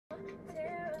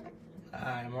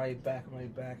Alright, I'm already back.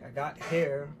 I got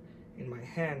here in my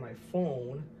hand, my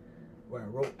phone, where I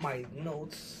wrote my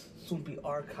notes, soon to be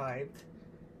archived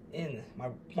in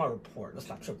my report. Let's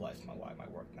not trivialize my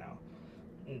work now.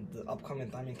 In the upcoming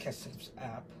Diamond Catch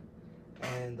app.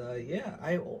 And yeah,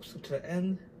 I also, to the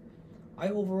end, I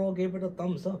overall gave it a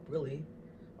thumbs up, really.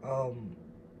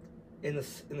 In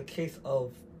the case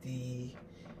of the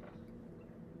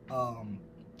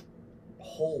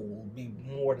whole be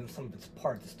more than some of its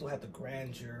parts. It still had the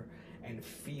grandeur and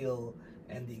feel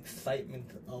and the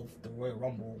excitement of the Royal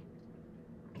Rumble,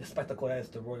 the spectacle that is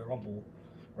the Royal Rumble,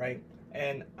 right?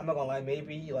 And I'm not gonna lie,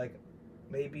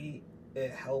 maybe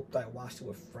it helped that I watched it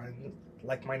with friends,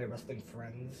 like-minded wrestling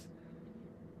friends,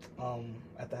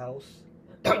 at the house.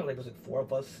 Like it was like 4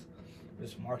 of us,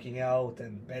 just marking out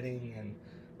and betting and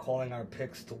calling our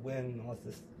picks to win,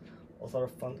 all sort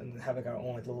of fun, and having our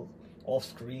own like little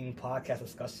off-screen podcast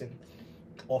discussion,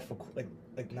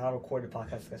 like non-recorded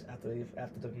podcast discussion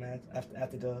after the match,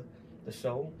 after the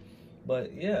show.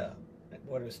 But yeah,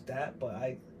 whether it's that, but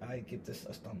I give this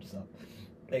a thumbs up.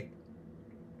 Like,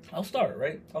 I'll start,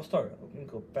 right? Let me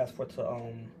go fast forward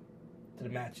to the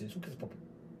matches. Who cares about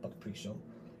the pre-show?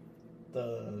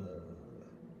 The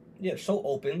show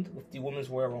opened with the Women's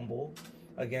Royal Rumble.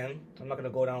 Again, I'm not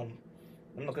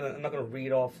gonna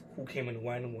read off who came in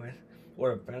when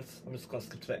or events. I'm just gonna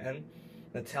skip to the end.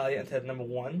 Natalya entered number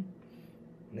 1.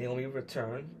 Naomi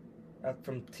returned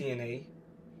from TNA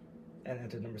and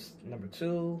entered number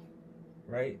 2.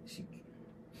 Right?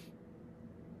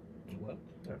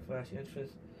 Her flashy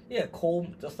entrance. Yeah, Cole,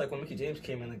 just like when Mickie James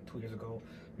came in like 2 years ago,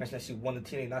 mentioned that she won the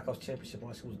TNA Knockouts Championship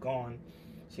while she was gone.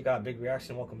 She got a big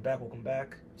reaction. Welcome back,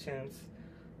 chance.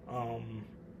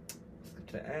 Skip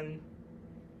to the end.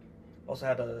 Also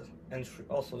had a entry.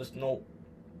 Also, just note,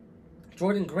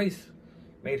 Jordynne Grace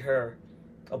made her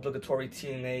obligatory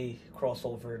TNA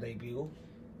crossover debut,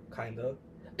 kinda.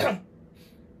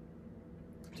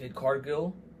 Jade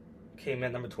Cargill came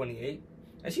in number 28,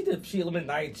 and she eliminated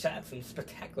Nia Jax in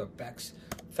spectacular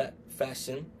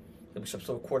fashion. I'm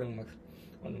still recording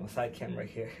on my side cam right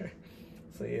here.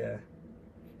 So yeah,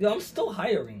 I'm still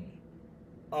hiring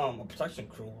a production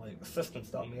crew, like assistants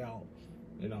to help me out,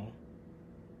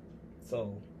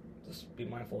 So just be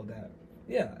mindful of that.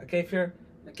 Yeah, I gave here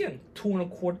again 2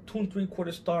 and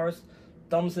 3/4 stars,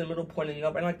 thumbs in the middle pointing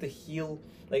up. I like the heel.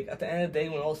 Like at the end of the day,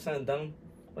 when all said and done,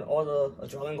 when all the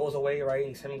adrenaline goes away, right,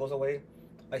 and excitement goes away,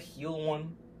 a heel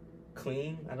one,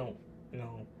 clean. I don't,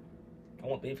 I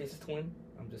want babyfaces to win.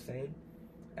 I'm just saying.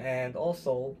 And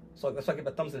also, so that's why I give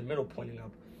a thumbs in the middle pointing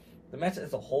up. The match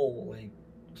as a whole, like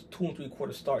 2 and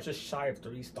 3/4 stars, just shy of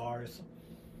 3 stars.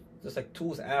 Just like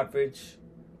 2 is average.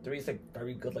 3 is like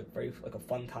very good, like very like a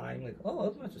fun time. Like, oh,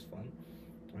 that match is fun,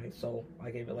 right? So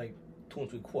I gave it like 2 and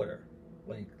 3/4,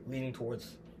 like leaning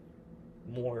towards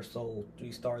more so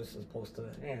 3 stars as opposed to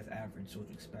it's average, what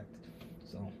you expect.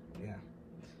 So yeah,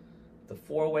 the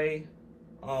 4-way,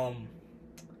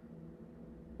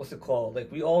 what's it called?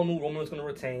 Like we all knew Roman was gonna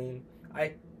retain.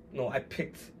 I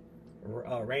picked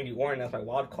Randy Orton as my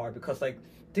wild card because like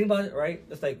think about it, right?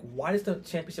 It's like why does the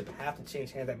championship have to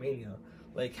change hands at Mania?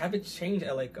 Like, have it change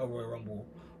at, like, a Royal Rumble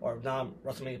or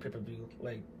non-WrestleMania pay-per-view.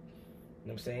 Like, you know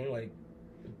what I'm saying? Like,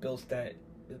 it builds that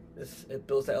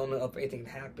element of anything can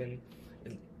happen.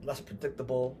 It's less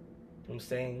predictable, you know what I'm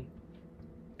saying?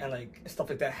 And, like, stuff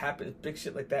like that happens, big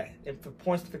shit like that. If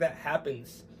important stuff like that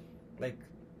happens, like,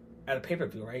 at a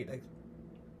pay-per-view, right? Like,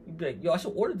 you'd be like, yo, I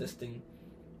should order this thing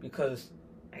because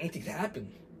anything can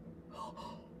happen.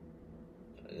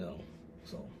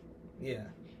 So, yeah.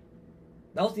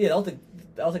 That was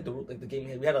like the game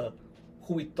here. We had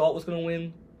who we thought was gonna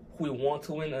win, who we want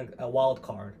to win, a wild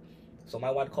card. So my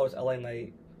wild card was LA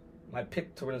Knight. My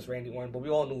pick to win is Randy Orton, but we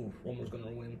all knew Roman was gonna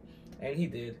win, and he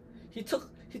did. He took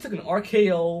an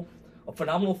RKO, a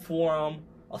phenomenal forearm,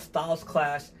 a Styles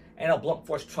clash, and a blunt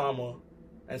force trauma,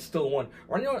 and still won.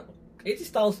 AJ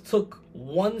Styles took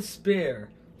 1 spear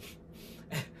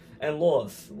and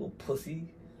lost. Little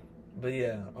pussy. But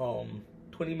yeah,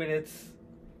 20 minutes.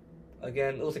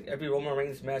 Again, it was like every Roman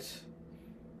Reigns match.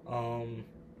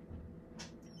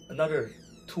 Another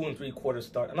 2 and 3/4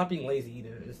 stars. I'm not being lazy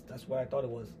either. That's what I thought it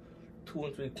was. 2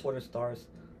 and 3/4 stars.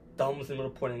 Thumbs in the middle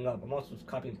pointing up. I'm also just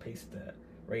copy and paste that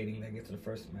rating that gets to the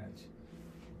first match.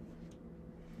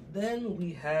 Then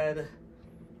we had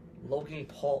Logan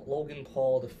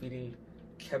Paul defeating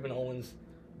Kevin Owens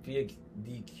via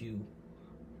DQ.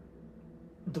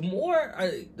 The more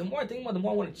I think about it, the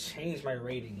more I want to change my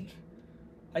rating.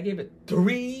 I gave it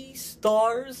 3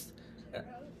 stars.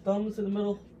 Thumbs in the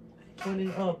middle,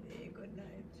 pointing up. Hey, good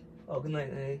night. Oh, good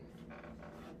night, eh?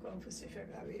 I'm going for Pacific.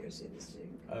 I'll be here, see this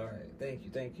thing. All right, thank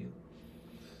you.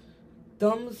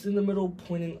 thumbs in the middle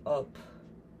pointing up.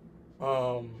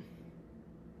 I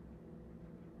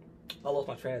lost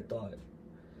my train of thought.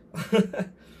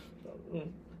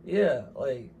 Yeah,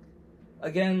 like,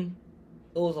 again,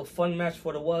 it was a fun match for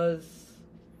what it was.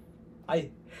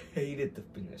 I hated the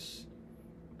finish.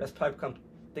 That's probably because I'm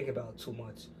thinking about it too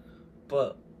much.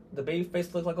 But the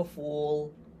babyface looked like a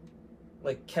fool.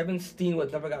 Like, Kevin Steen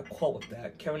would never got caught with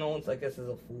that. Kevin Owens, I guess, is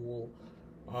a fool.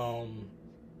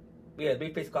 Yeah,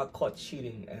 babyface got caught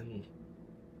cheating and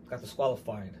got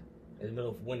disqualified in the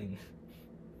middle of winning.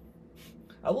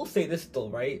 I will say this though,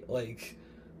 right? Like,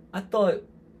 I thought,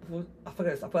 I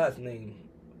forgot his name.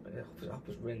 I hope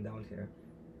it's written down here.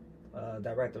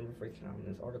 Direct and referee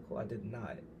in this article. I did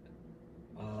not.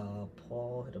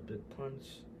 Paul hit a big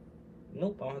punch.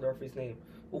 Nope, I don't have the referee's name.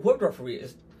 Well, whoever the referee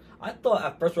is, I thought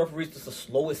at first referee is just the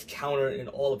slowest counter in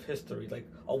all of history. Like,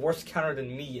 a worse counter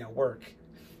than me at work.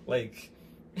 Like,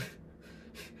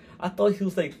 I thought he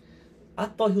was a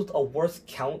worse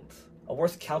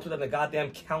counter than the goddamn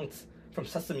Count from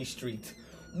Sesame Street.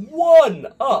 1,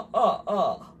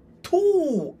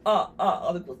 2,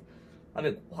 I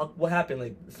mean, what happened?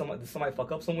 Like, did somebody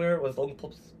fuck up somewhere? Was Logan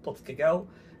supposed to kick out?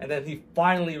 And then he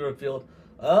finally revealed,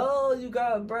 oh, you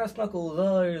got brass knuckles.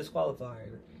 Oh, you're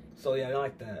disqualified. So yeah, I don't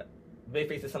like that.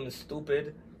 Babyface did something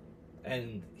stupid,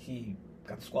 and he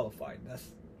got disqualified.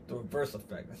 That's the reverse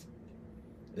effect.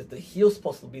 Is the heel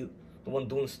supposed to be the one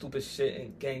doing stupid shit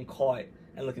and getting caught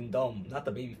and looking dumb, not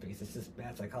the babyface? It's just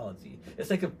bad psychology. It's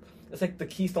like the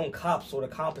Keystone Cops were the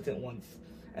competent ones,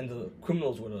 and the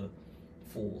criminals were the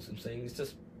fools. I'm saying it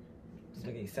doesn't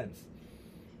make any sense.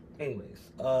 Anyways,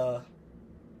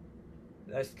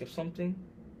 did I skip something?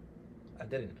 I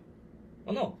didn't.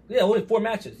 Oh no, yeah, only 4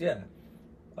 matches. Yeah.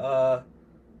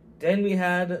 Then we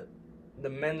had the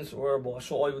men's Royal Rumble. I'm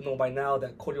sure all you know by now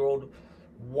that Cody Rhodes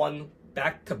won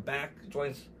back-to-back,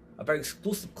 joins a very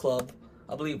exclusive club.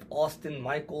 I believe Austin,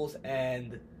 Michaels,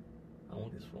 and I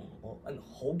want this wrong. And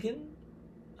Hogan?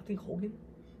 I think Hogan?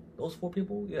 Those 4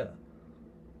 people? Yeah.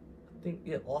 I think,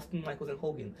 yeah, Austin, Michaels, and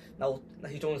Hogan. Now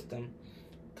he joins them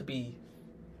to be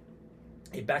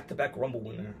a back-to-back Rumble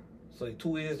winner. So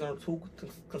 2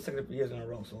 consecutive years in a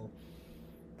row. So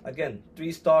again,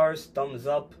 3 stars, thumbs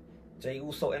up. Jey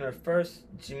Uso entered first.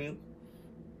 Jimmy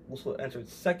Uso entered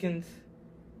second.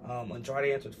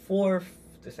 Andrade entered fourth.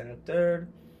 This entered third.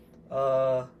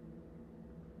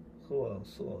 Who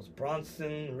else?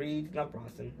 Bronson Reed, not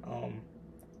Bronson.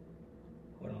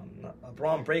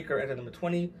 Braun Breaker entered number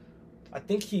 20. I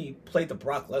think he played the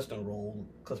Brock Lesnar role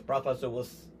because Brock Lesnar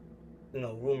was,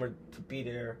 rumored to be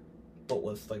there, but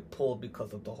was like pulled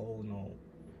because of the whole,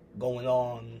 going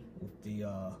on with the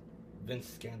Vince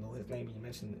scandal. His name you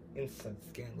mentioned, the incest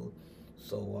scandal.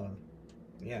 So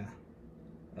yeah.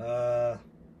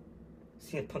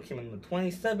 CM Punk came in number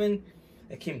 27.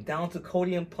 It came down to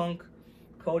Cody and Punk.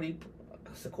 Cody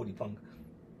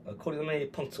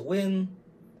eliminated Punk to win,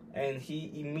 and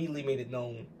he immediately made it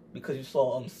known because you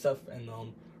saw Seth and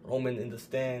Roman in the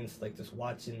stands, like just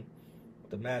watching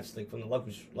the match, like from the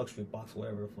luxury box,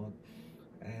 whatever the fuck.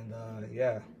 And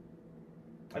yeah,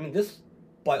 I mean, this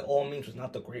by all means was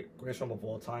not the greatest Rumble of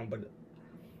all time,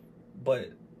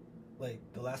 but like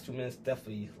the last 2 minutes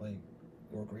definitely like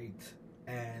were great.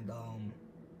 And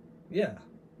yeah,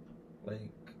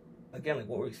 like again, like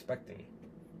what we're expecting.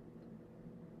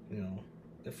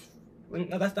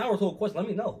 That's not our total question. Let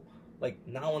me know. Like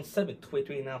 917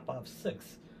 283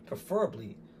 956.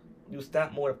 Preferably use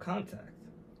that mode of contact.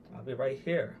 I'll be right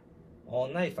here all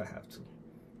night if I have to.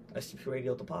 STP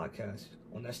Radio, the podcast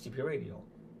on STP Radio.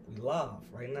 We live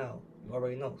right now. You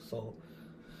already know. So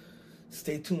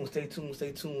stay tuned.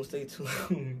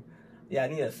 Yeah, I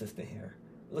need an assistant here.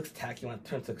 It looks tacky when I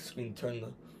turn to the screen, turn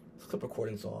the clip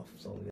recordings off. So yeah.